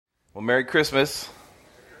Well, Merry Christmas.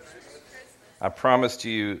 I promised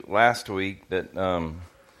you last week that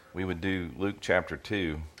we would do Luke chapter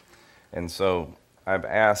 2. And so I've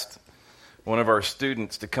asked one of our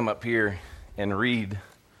students to come up here and read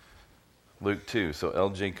Luke 2. So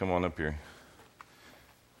LG, come on up here.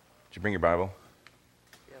 Did you bring your Bible?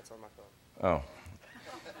 Yeah, it's on my phone. Oh.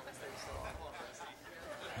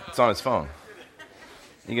 It's on his phone.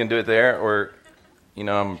 You can do it there, or,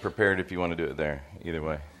 I'm prepared if you want to do it there. Either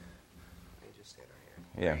way.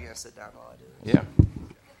 Yeah. Are you going to sit down while I do this? Yeah.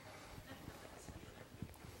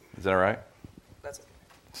 Is that all right? That's okay.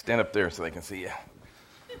 Stand up there so they can see you.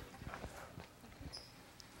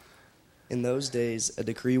 In those days, a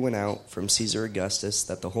decree went out from Caesar Augustus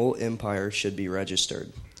that the whole empire should be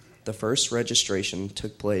registered. The first registration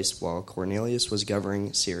took place while Cornelius was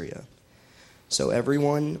governing Syria. So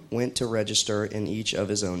everyone went to register in each of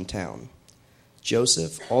his own town.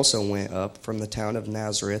 Joseph also went up from the town of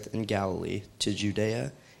Nazareth in Galilee to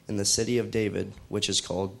Judea in the city of David, which is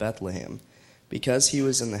called Bethlehem, because he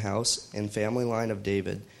was in the house and family line of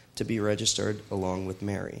David to be registered along with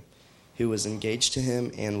Mary, who was engaged to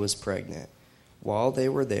him and was pregnant. While they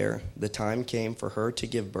were there, the time came for her to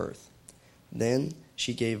give birth. Then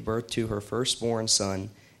she gave birth to her firstborn son,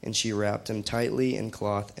 and she wrapped him tightly in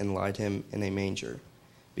cloth and laid him in a manger,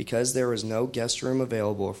 because there was no guest room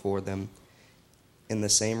available for them. In the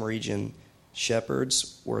same region,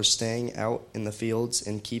 shepherds were staying out in the fields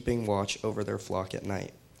and keeping watch over their flock at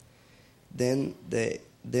night. Then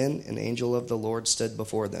an angel of the Lord stood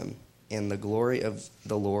before them, and the glory of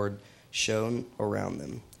the Lord shone around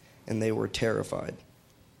them, and they were terrified.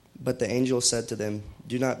 But the angel said to them,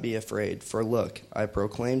 "Do not be afraid, for look, I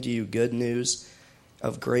proclaim to you good news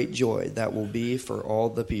of great joy that will be for all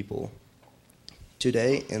the people.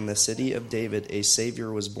 Today in the city of David a Savior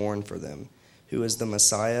was born for them, who is the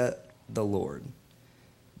Messiah, the Lord.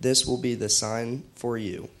 This will be the sign for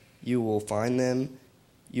you. You will find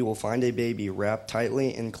a baby wrapped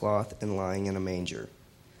tightly in cloth and lying in a manger."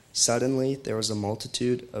 Suddenly there was a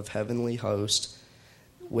multitude of heavenly hosts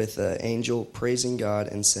with the angel praising God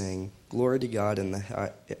and saying, "Glory to God in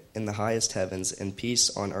the highest heavens, and peace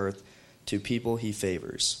on earth to people he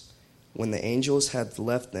favors." When the angels had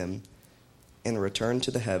left them and returned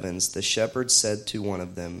to the heavens, the shepherds said to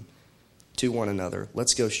one another,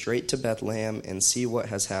 "Let's go straight to Bethlehem and see what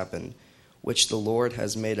has happened, which the Lord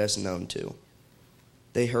has made us known to."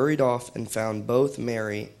 They hurried off and found both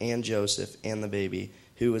Mary and Joseph and the baby,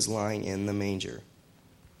 who was lying in the manger.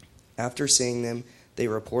 After seeing them, they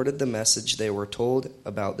reported the message they were told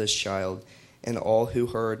about this child, and all who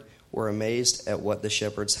heard were amazed at what the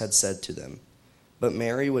shepherds had said to them. But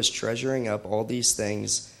Mary was treasuring up all these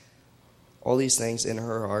things in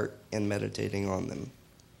her heart and meditating on them.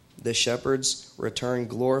 The shepherds returned,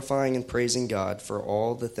 glorifying and praising God for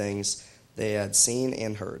all the things they had seen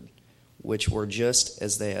and heard, which were just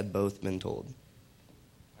as they had both been told.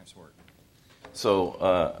 Nice work. So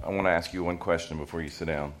I want to ask you one question before you sit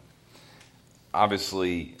down.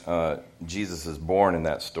 Obviously, Jesus is born in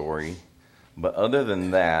that story, but other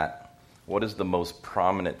than that, what is the most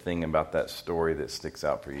prominent thing about that story that sticks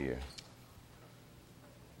out for you?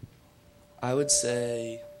 I would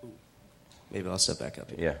say, maybe I'll step back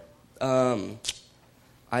up here. Yeah.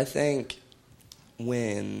 I think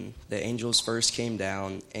when the angels first came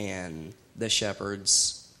down and the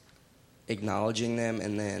shepherds acknowledging them,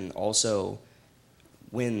 and then also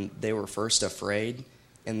when they were first afraid,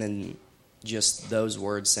 and then just those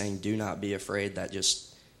words saying, "Do not be afraid," that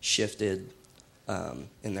just shifted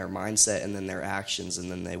in their mindset and then their actions, and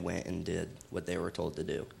then they went and did what they were told to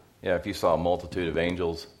do. Yeah, if you saw a multitude of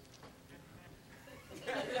angels,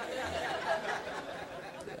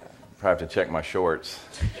 probably have to check my shorts.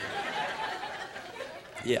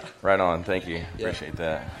 Yeah. Right on. Thank you. Yeah. Appreciate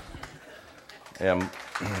that. Yeah,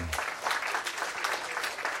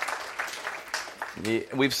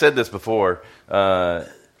 we've said this before.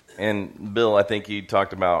 And Bill, I think you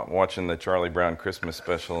talked about watching the Charlie Brown Christmas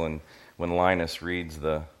special, and when Linus reads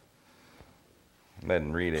doesn't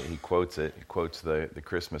read it, he quotes it. He quotes the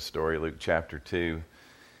Christmas story, Luke chapter 2.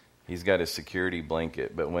 He's got his security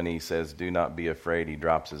blanket, but when he says, "Do not be afraid," he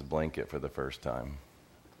drops his blanket for the first time.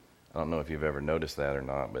 I don't know if you've ever noticed that or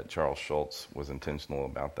not, but Charles Schultz was intentional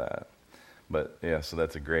about that. But yeah, so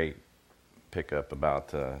that's a great pickup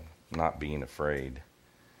about not being afraid.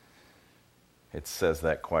 It says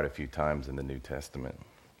that quite a few times in the New Testament.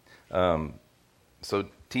 So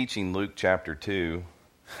teaching Luke chapter 2,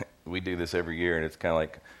 we do this every year, and it's kind of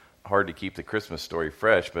like hard to keep the Christmas story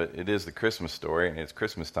fresh, but it is the Christmas story, and it's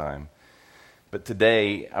Christmas time. But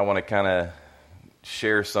today, I want to kind of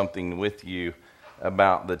share something with you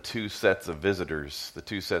about the two sets of visitors. The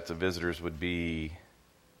two sets of visitors would be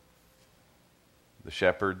the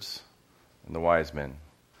shepherds and the wise men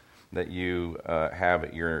that you have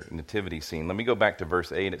at your nativity scene. Let me go back to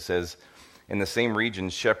verse 8. It says, in the same region,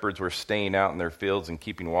 shepherds were staying out in their fields and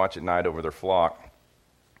keeping watch at night over their flock.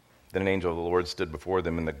 Then an angel of the Lord stood before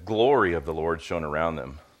them, and the glory of the Lord shone around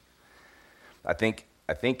them. I think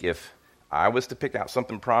if I was to pick out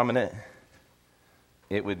something prominent,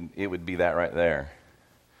 it would be that right there.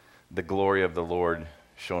 The glory of the Lord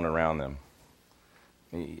shone around them.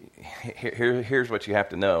 Here's what you have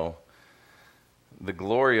to know. The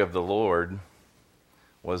glory of the Lord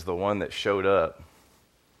was the one that showed up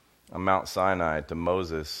on Mount Sinai to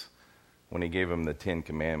Moses when he gave him the 10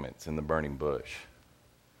 Commandments in the burning bush.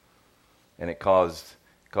 And it caused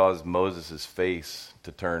Moses' face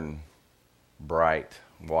to turn bright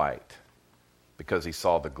white because he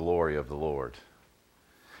saw the glory of the Lord.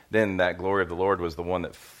 Then that glory of the Lord was the one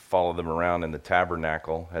that followed them around in the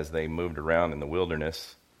tabernacle as they moved around in the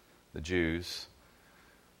wilderness, the Jews.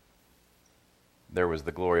 There was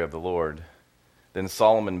the glory of the Lord. Then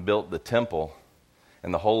Solomon built the temple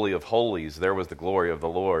and the Holy of Holies. There was the glory of the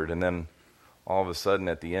Lord. And then all of a sudden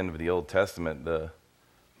at the end of the Old Testament, the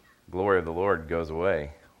glory of the Lord goes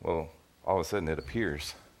away. Well, all of a sudden it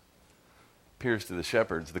appears to the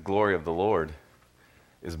shepherds. The glory of the Lord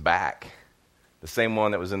is back. The same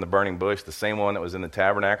one that was in the burning bush, the same one that was in the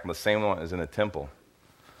tabernacle, the same one that was in the temple.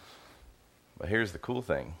 But here's the cool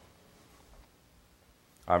thing.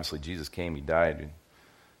 Obviously, Jesus came, he died, was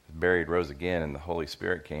buried, rose again, and the Holy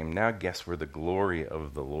Spirit came. Now guess where the glory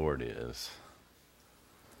of the Lord is?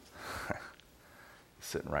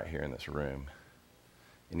 Sitting right here in this room.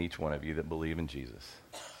 In each one of you that believe in Jesus.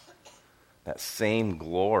 That same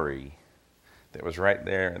glory that was right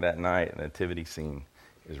there that night in the nativity scene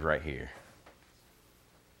is right here.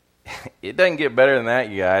 It doesn't get better than that,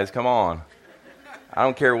 you guys. Come on. I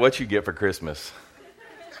don't care what you get for Christmas.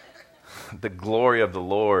 The glory of the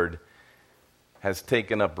Lord has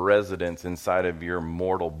taken up residence inside of your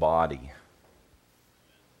mortal body.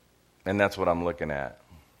 And that's what I'm looking at.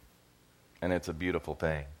 And it's a beautiful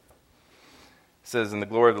thing. It says, and the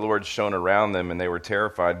glory of the Lord shone around them, and they were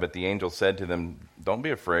terrified. But the angel said to them, don't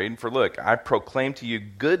be afraid, for look, I proclaim to you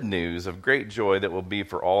good news of great joy that will be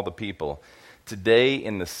for all the people. Today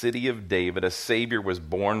in the city of David, a Savior was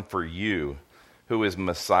born for you, who is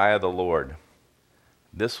Messiah the Lord.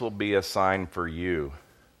 This will be a sign for you.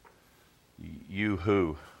 You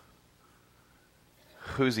who?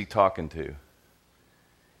 Who's he talking to?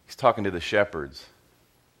 He's talking to the shepherds.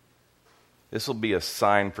 This will be a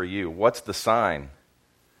sign for you. What's the sign?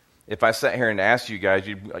 If I sat here and asked you guys,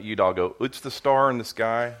 you'd all go, it's the star in the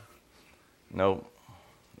sky. No,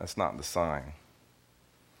 that's not the sign.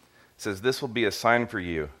 It says, this will be a sign for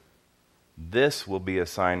you. This will be a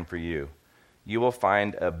sign for you. You will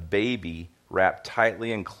find a baby wrapped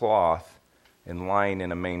tightly in cloth and lying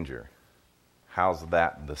in a manger. How's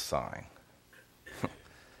that the sign?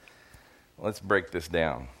 Let's break this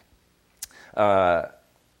down.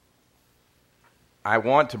 I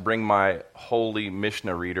want to bring my holy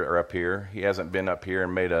Mishnah reader up here. He hasn't been up here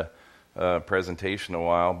and made a presentation in a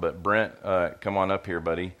while, but Brent, come on up here,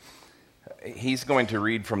 buddy. He's going to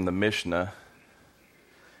read from the Mishnah,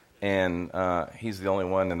 and he's the only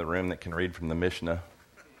one in the room that can read from the Mishnah.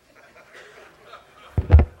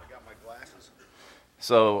 I got my glasses.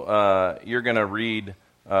 So you're going to read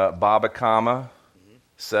Baba Kama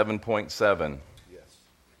 7.7. Yes.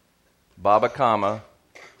 Baba Kama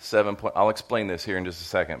 7. I'll explain this here in just a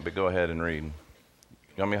second, but go ahead and read. You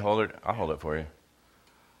want me to hold it? I'll hold it for you.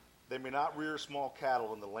 They may not rear small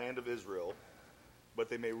cattle in the land of Israel, but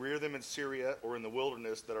they may rear them in Syria or in the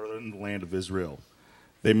wilderness that are in the land of Israel.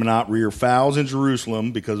 They may not rear fowls in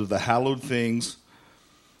Jerusalem because of the hallowed things,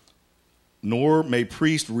 nor may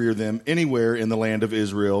priests rear them anywhere in the land of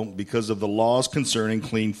Israel because of the laws concerning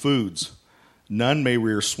clean foods. None may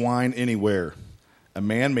rear swine anywhere. A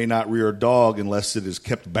man may not rear a dog unless it is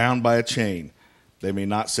kept bound by a chain. They may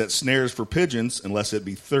not set snares for pigeons unless it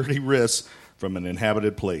be 30 risks from an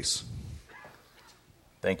inhabited place.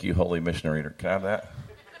 Thank you, Holy Mishnah Reader. Can I have that?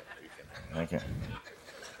 Thank you.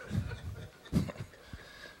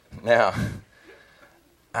 Now,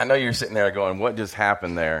 I know you're sitting there going, what just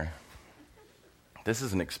happened there? This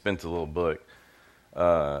is an expensive little book.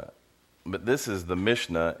 But this is the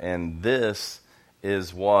Mishnah, and this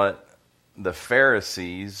is what the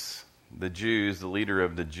Pharisees, the Jews, the leader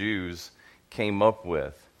of the Jews, came up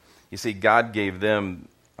with. You see, God gave them,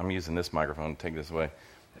 I'm using this microphone, take this away.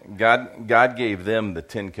 God gave them the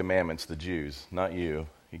 10 Commandments, the Jews, not you.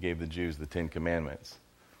 He gave the Jews the 10 Commandments.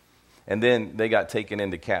 And then they got taken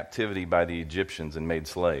into captivity by the Egyptians and made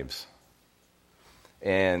slaves.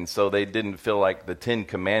 And so they didn't feel like the 10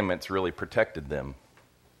 Commandments really protected them.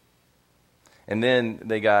 And then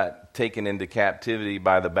they got taken into captivity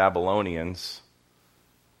by the Babylonians,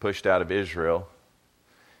 pushed out of Israel.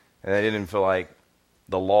 And they didn't feel like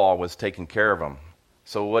the law was taking care of them.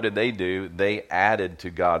 So what did they do? They added to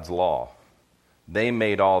God's law. They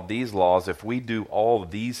made all these laws. If we do all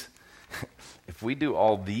these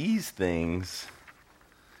things,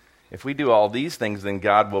 then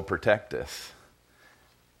God will protect us.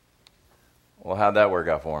 Well, how'd that work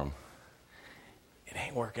out for them? It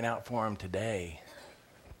ain't working out for them today.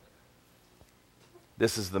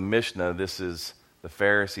 This is the Mishnah. This is the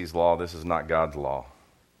Pharisees' law. This is not God's law.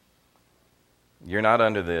 You're not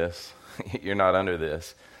under this. You're not under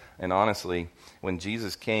this. And honestly, when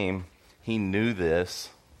Jesus came, he knew this,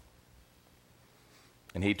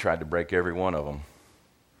 and he tried to break every one of them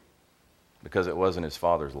because it wasn't his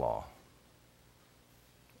Father's law.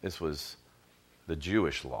 This was the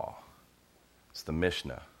Jewish law. It's the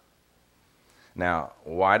Mishnah. Now,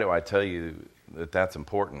 why do I tell you that that's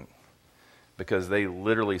important? Because they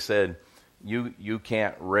literally said, you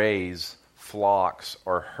can't raise flocks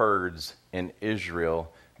or herds in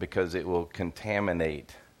Israel because it will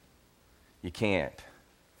contaminate. You can't.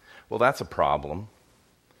 Well, that's a problem,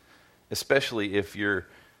 especially if you're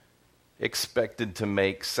expected to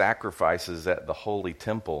make sacrifices at the Holy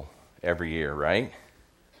Temple every year, right?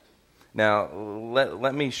 Now,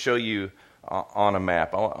 let me show you on a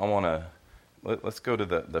map. Let's go to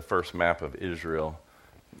the first map of Israel.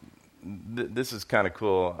 This is kind of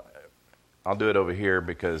cool. I'll do it over here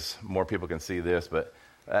because more people can see this, but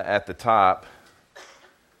at the top,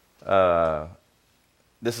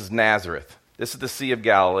 this is Nazareth. This is the Sea of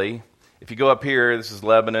Galilee. If you go up here, this is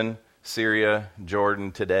Lebanon, Syria,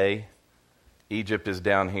 Jordan today. Egypt is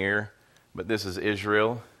down here, but this is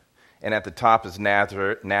Israel. And at the top is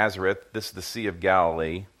Nazareth. This is the Sea of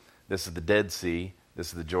Galilee. This is the Dead Sea. This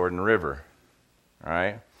is the Jordan River. All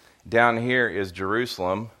right? Down here is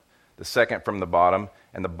Jerusalem, the second from the bottom,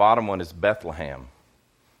 and the bottom one is Bethlehem.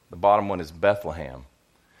 The bottom one is Bethlehem.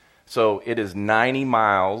 So it is 90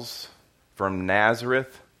 miles from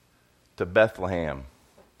Nazareth to Bethlehem.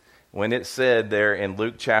 When it said there in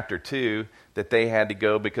Luke chapter 2 that they had to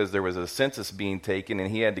go because there was a census being taken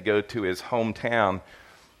and he had to go to his hometown,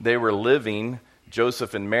 they were living,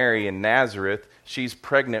 Joseph and Mary, in Nazareth. She's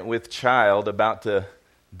pregnant with child, about to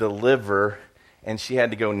deliver, and she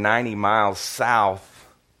had to go 90 miles south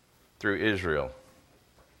through Israel.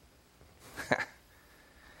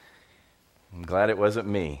 I'm glad it wasn't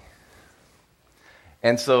me.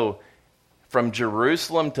 And so from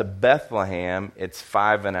Jerusalem to Bethlehem, it's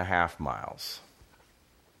 5.5 miles.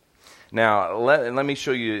 Now, let me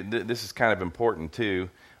show you, this is kind of important too.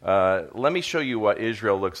 Let me show you what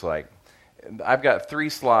Israel looks like. I've got 3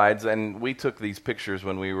 slides, and we took these pictures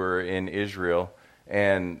when we were in Israel,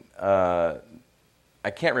 and I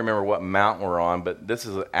can't remember what mountain we're on, but this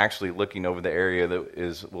is actually looking over the area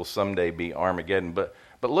that will someday be Armageddon. But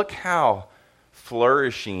look how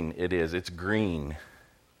flourishing it is. It's green.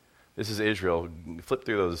 This is Israel. Flip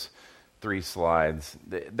through those 3 slides.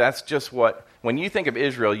 That's just what, when you think of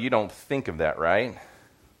Israel, you don't think of that, right?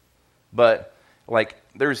 But like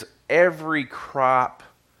there's every crop,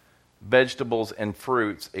 vegetables and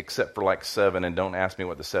fruits except for like 7, and don't ask me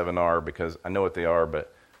what the 7 are because I know what they are,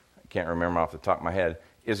 but I can't remember off the top of my head,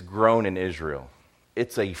 is grown in Israel.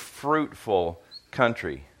 It's a fruitful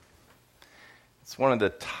country. It's one of the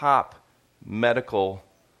top medical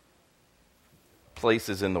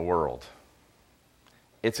places in the world.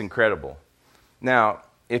 It's incredible. Now,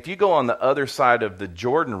 if you go on the other side of the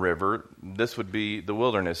Jordan River, this would be the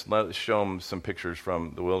wilderness. Let's show them some pictures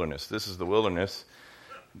from the wilderness. This is the wilderness.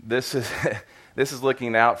 This is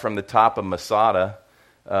looking out from the top of Masada,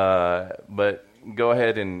 but go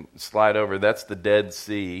ahead and slide over. That's the Dead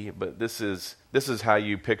Sea, but this is how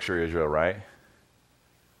you picture Israel, right?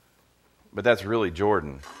 But that's really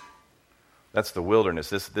Jordan. That's the wilderness.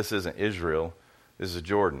 This isn't Israel. This is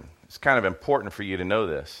Jordan. It's kind of important for you to know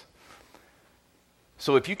this.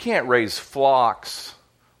 So if you can't raise flocks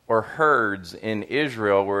or herds in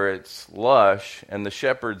Israel where it's lush and the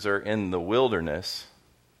shepherds are in the wilderness,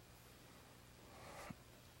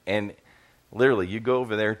 and literally you go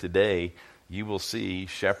over there today, you will see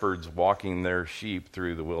shepherds walking their sheep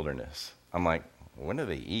through the wilderness. I'm like, when do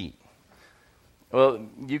they eat? Well,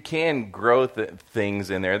 you can grow things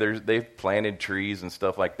in there. They've planted trees and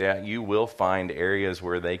stuff like that. You will find areas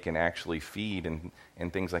where they can actually feed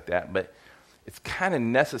and things like that. But it's kind of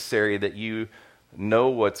necessary that you know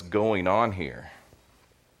what's going on here.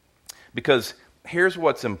 Because here's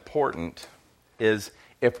what's important is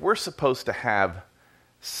if we're supposed to have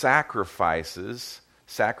sacrifices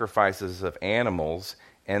of animals,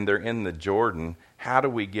 and they're in the Jordan, how do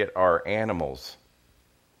we get our animals,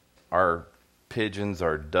 our pigeons,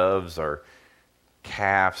 our doves, our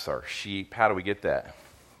calves, our sheep? How do we get that?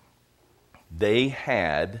 They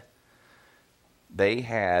had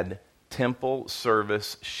temple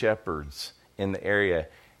service shepherds in the area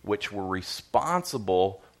which were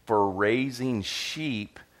responsible for raising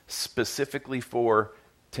sheep specifically for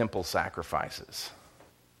temple sacrifices.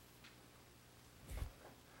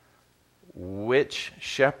 Which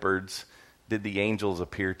shepherds did the angels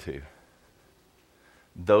appear to?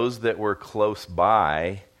 Those that were close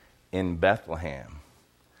by in Bethlehem.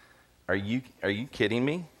 Are you kidding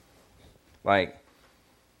me? Like,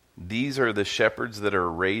 these are the shepherds that are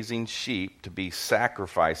raising sheep to be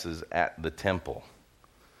sacrifices at the temple.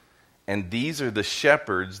 And these are the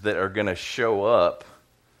shepherds that are going to show up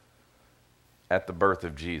at the birth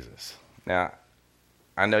of Jesus. Now,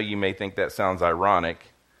 I know you may think that sounds ironic,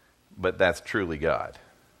 but that's truly God.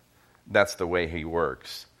 That's the way he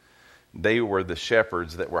works. They were the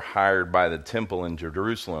shepherds that were hired by the temple in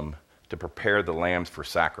Jerusalem to prepare the lambs for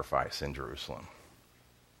sacrifice in Jerusalem.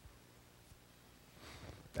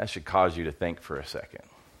 That should cause you to think for a second.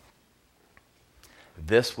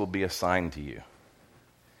 This will be a sign to you.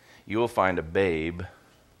 You will find a babe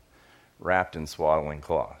wrapped in swaddling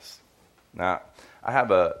cloths. Now, I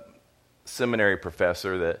have a seminary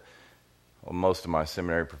professor that, well, most of my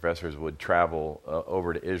seminary professors would travel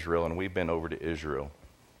over to Israel, and we've been over to Israel.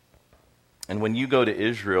 And when you go to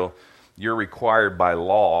Israel, you're required by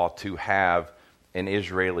law to have an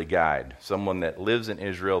Israeli guide, someone that lives in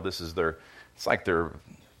Israel. It's like the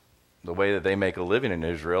way that they make a living in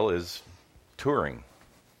Israel is touring.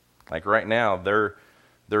 Like right now, they're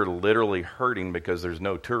literally hurting because there's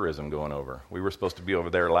no tourism going over. We were supposed to be over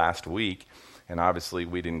there last week, and obviously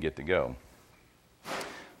we didn't get to go.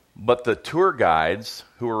 But the tour guides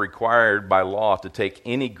who are required by law to take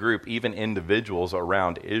any group, even individuals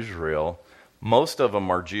around Israel, most of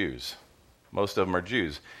them are Jews. Most of them are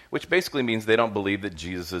Jews, which basically means they don't believe that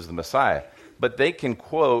Jesus is the Messiah. But they can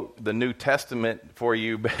quote the New Testament for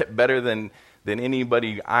you better than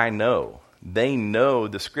anybody I know. They know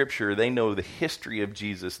the Scripture. They know the history of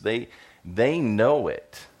Jesus. They know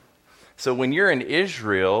it. So when you're in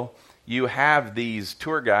Israel, you have these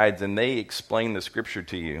tour guides, and they explain the Scripture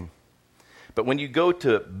to you. But when you go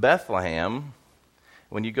to Bethlehem,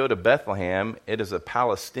 it is a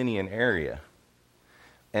Palestinian area.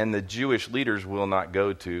 And the Jewish leaders will not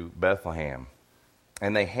go to Bethlehem.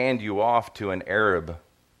 And they hand you off to an Arab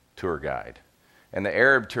tour guide. And the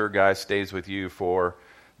Arab tour guide stays with you for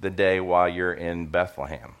the day while you're in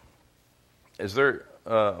Bethlehem. Is there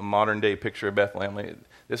a modern day picture of Bethlehem?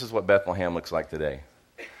 This is what Bethlehem looks like today.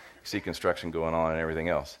 You see construction going on and everything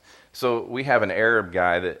else. So we have an Arab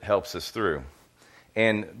guy that helps us through.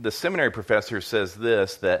 And the seminary professor says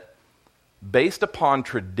this, that based upon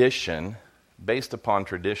tradition,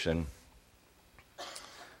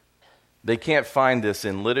 they can't find this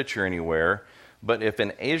in literature anywhere, but if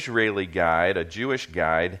an Israeli guide, a Jewish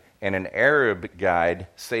guide, and an Arab guide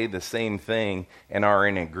say the same thing and are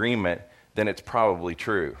in agreement, then it's probably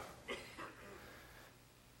true.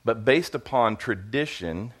 But based upon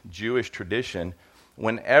tradition, Jewish tradition,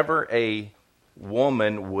 whenever a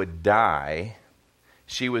woman would die,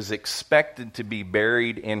 she was expected to be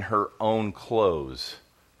buried in her own clothes,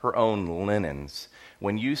 her own linens.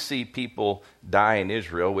 When you see people die in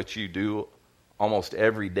Israel, which you do almost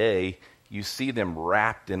every day, you see them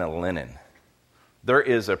wrapped in a linen. There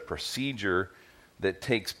is a procedure that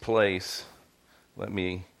takes place. Let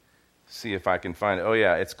me see if I can find it. Oh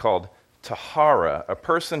yeah, it's called tahara. A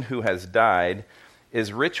person who has died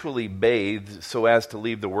is ritually bathed so as to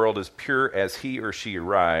leave the world as pure as he or she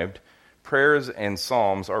arrived. Prayers and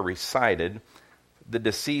psalms are recited. The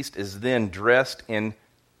deceased is then dressed in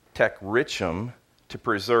tekrichum to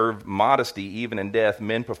preserve modesty even in death.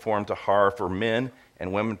 Men perform tahara for men,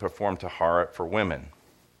 and women perform tahara for women.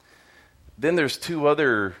 Then there's two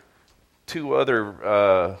other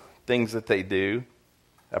things that they do.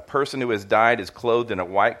 A person who has died is clothed in a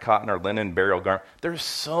white cotton or linen burial garment. There's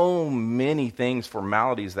so many things,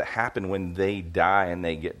 formalities that happen when they die and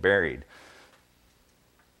they get buried.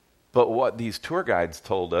 But what these tour guides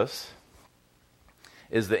told us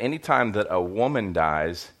is that anytime that a woman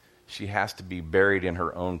dies, she has to be buried in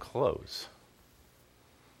her own clothes.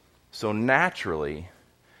 So naturally,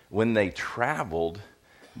 when they traveled,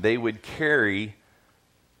 they would carry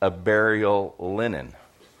a burial linen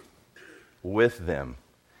with them.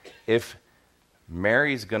 If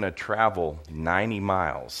Mary's going to travel 90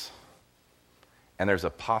 miles and there's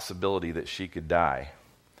a possibility that she could die,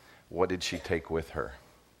 what did she take with her?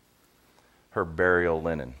 Her burial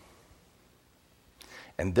linen.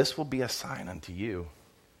 And this will be a sign unto you.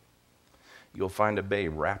 You'll find a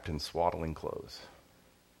babe wrapped in swaddling clothes.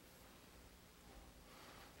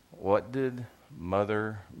 What did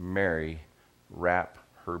Mother Mary wrap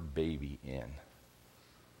her baby in?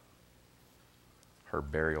 Her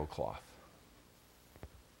burial cloth.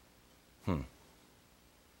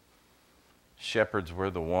 Shepherds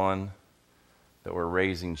were the one that were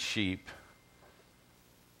raising sheep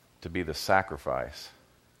to be the sacrifice.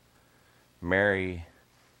 Mary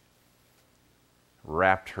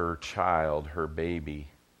wrapped her child, her baby,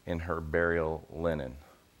 in her burial linen.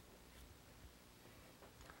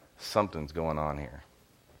 Something's going on here.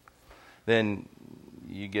 Then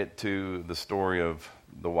you get to the story of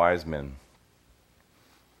the wise men.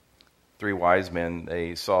 3 wise men,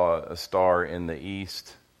 they saw a star in the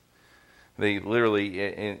east. They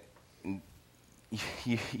literally,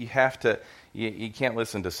 you have to, you can't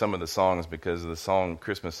listen to some of the songs because the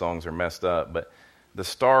Christmas songs are messed up, but the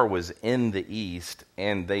star was in the east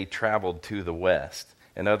and they traveled to the west.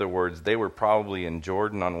 In other words, they were probably in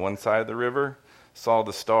Jordan on one side of the river, saw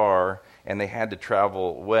the star, and they had to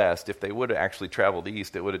travel west. If they would have actually traveled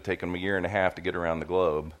east, it would have taken them a year and a half to get around the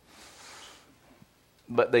globe.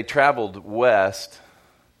 But they traveled west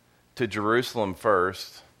to Jerusalem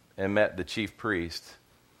first and met the chief priest.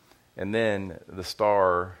 And then the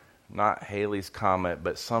star, not Halley's Comet,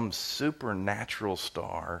 but some supernatural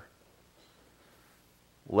star,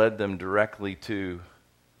 led them directly to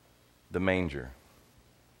the manger.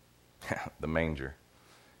 The manger.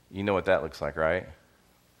 You know what that looks like, right?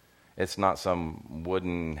 It's not some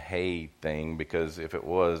wooden hay thing, because if it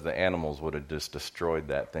was, the animals would have just destroyed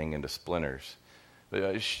that thing into splinters.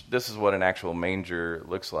 But this is what an actual manger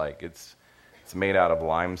looks like. It's made out of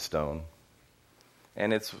limestone,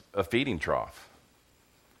 and it's a feeding trough.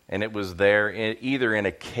 And it was there either in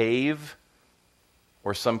a cave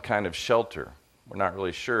or some kind of shelter. We're not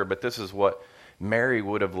really sure, but this is what Mary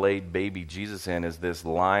would have laid baby Jesus in, is this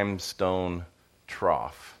limestone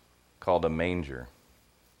trough called a manger.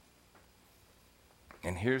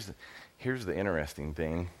 And here's the interesting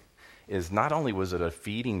thing, is not only was it a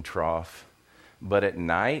feeding trough, but at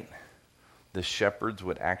night, the shepherds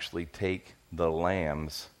would actually take the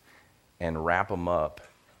lambs and wrap them up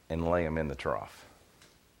and lay them in the trough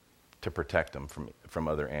to protect them from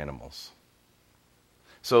other animals.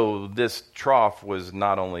 So this trough was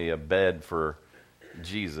not only a bed for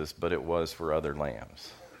Jesus, but it was for other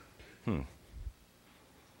lambs.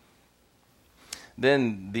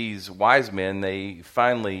 Then these wise men, they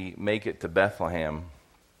finally make it to Bethlehem.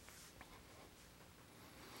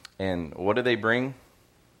 And what do they bring?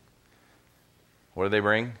 What do they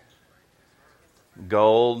bring?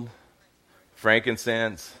 Gold,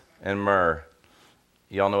 frankincense, and myrrh.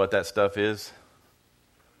 Y'all know what that stuff is?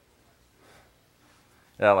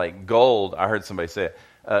 Yeah, like gold, I heard somebody say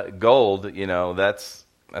it. Gold, that's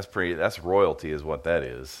royalty is what that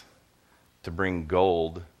is. To bring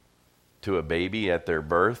gold to a baby at their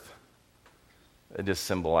birth, it just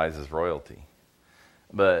symbolizes royalty.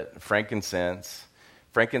 But frankincense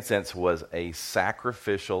was a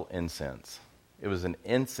sacrificial incense. It was an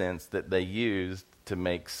incense that they used to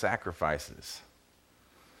make sacrifices.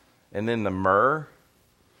 And then the myrrh,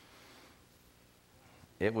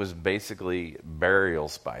 it was basically burial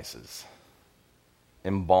spices,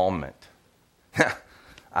 embalmment.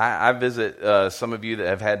 I visit some of you that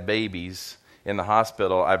have had babies in the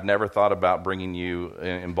hospital. I've never thought about bringing you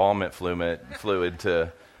embalmment fluid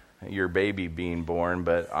to your baby being born,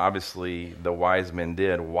 but obviously the wise men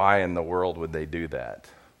did. Why in the world would they do that?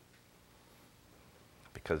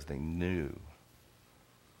 Because they knew.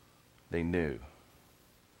 They knew.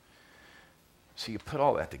 So you put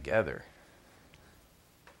all that together.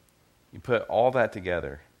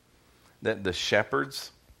 That the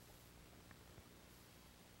shepherds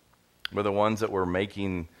were the ones that were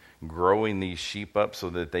growing these sheep up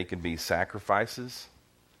so that they could be sacrifices.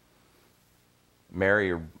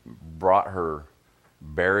 Mary brought her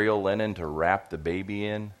burial linen to wrap the baby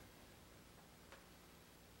in.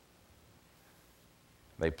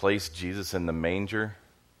 They placed Jesus in the manger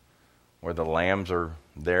where the lambs are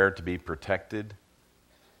there to be protected.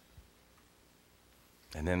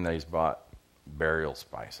 And then they brought burial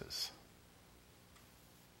spices.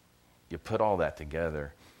 You put all that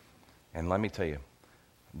together, and let me tell you,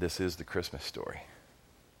 this is the Christmas story.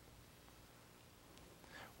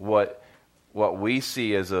 What we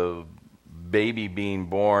see as a baby being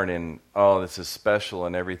born and, oh, this is special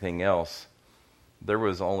and everything else, there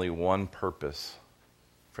was only one purpose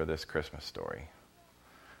for this Christmas story.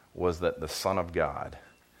 was that the Son of God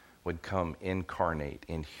would come incarnate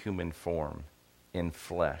in human form, in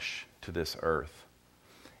flesh, to this earth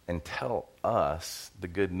and tell us the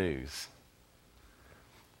good news.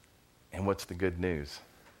 And what's the good news?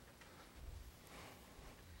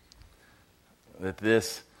 That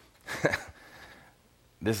this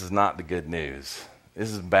is not the good news. This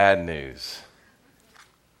is bad news.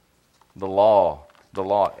 The law,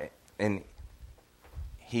 and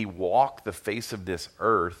he walked the face of this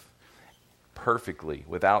earth perfectly,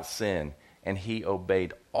 without sin, and he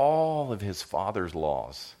obeyed all of his Father's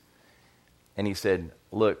laws. And he said,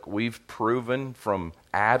 look, we've proven from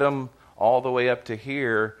Adam all the way up to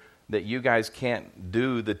here that you guys can't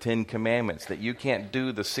do the 10 Commandments, that you can't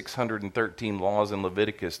do the 613 laws in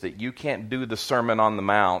Leviticus, that you can't do the Sermon on the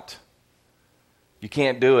Mount. You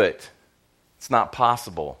can't do it. It's not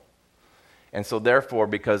possible. And so therefore,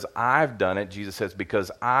 because I've done it, Jesus says,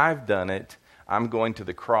 because I've done it, I'm going to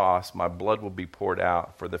the cross, my blood will be poured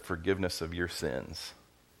out for the forgiveness of your sins.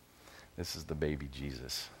 This is the baby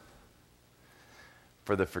Jesus.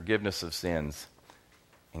 For the forgiveness of sins.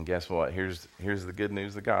 And guess what? Here's the good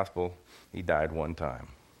news of the gospel. He died one time.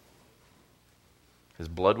 His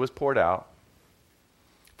blood was poured out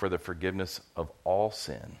for the forgiveness of all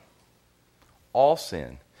sin. All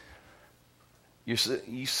sin. You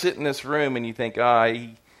sit in this room and you think,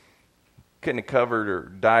 he couldn't have covered or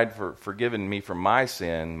died for forgiving me for my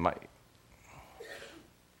sin.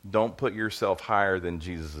 Don't put yourself higher than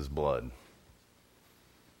Jesus' blood.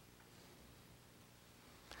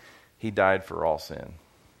 He died for all sin,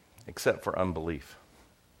 except for unbelief.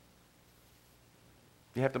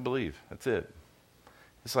 You have to believe. That's it.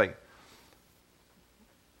 It's like,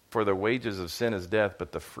 for the wages of sin is death,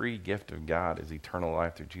 but the free gift of God is eternal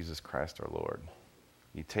life through Jesus Christ our Lord.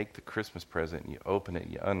 You take the Christmas present, you open it,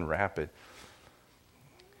 you unwrap it,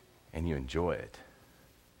 and you enjoy it.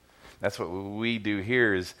 That's what we do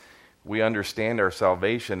here is we understand our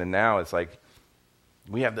salvation, and now it's like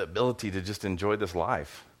we have the ability to just enjoy this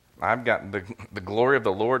life. I've got the glory of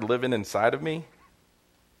the Lord living inside of me.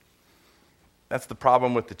 That's the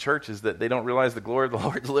problem with the church, is that they don't realize the glory of the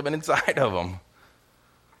Lord is living inside of them.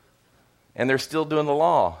 And they're still doing the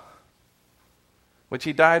law, which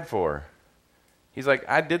he died for. He's like,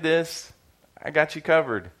 I did this. I got you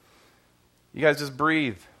covered. You guys just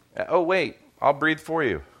breathe. Oh, wait, I'll breathe for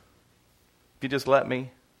you. If you just let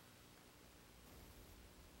me.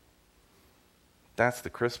 That's the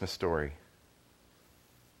Christmas story.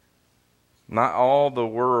 Not all the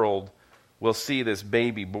world will see this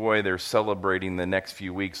baby boy they're celebrating the next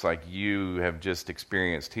few weeks like you have just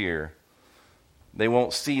experienced here. They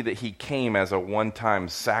won't see that he came as a one-time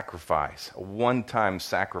sacrifice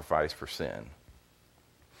for sin.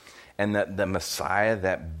 And that the Messiah,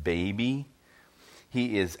 that baby,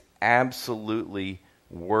 he is absolutely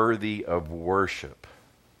worthy of worship.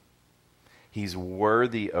 He's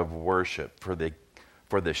worthy of worship for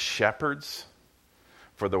the shepherds,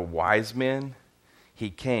 for the wise men. He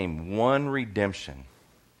came, one redemption,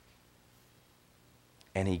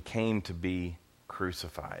 and he came to be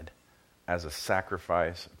crucified as a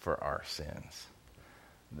sacrifice for our sins.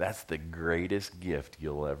 That's the greatest gift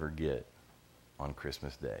you'll ever get on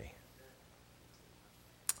Christmas Day.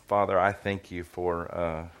 Father, I thank you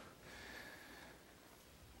for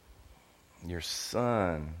your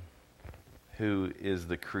Son, who is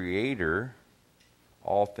the creator.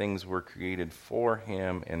 All things were created for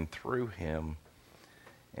him and through him.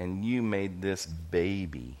 And you made this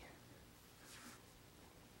baby,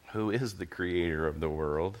 who is the creator of the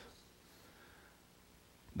world,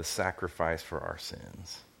 the sacrifice for our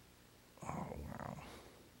sins. Oh, wow.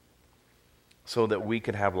 So that we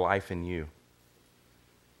could have life in you.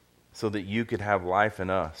 So that you could have life in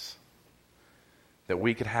us. That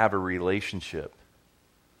we could have a relationship.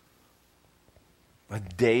 A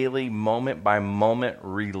daily, moment by moment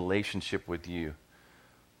relationship with you.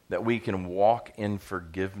 That we can walk in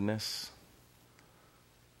forgiveness.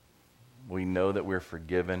 We know that we're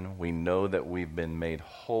forgiven. We know that we've been made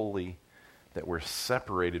holy. That we're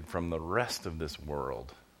separated from the rest of this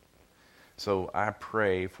world. So I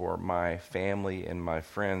pray for my family and my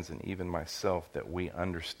friends and even myself that we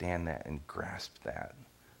understand that and grasp that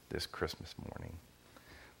this Christmas morning.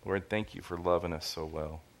 Lord, thank you for loving us so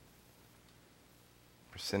well.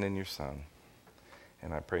 For sending your Son.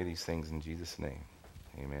 And I pray these things in Jesus' name.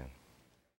 Amen.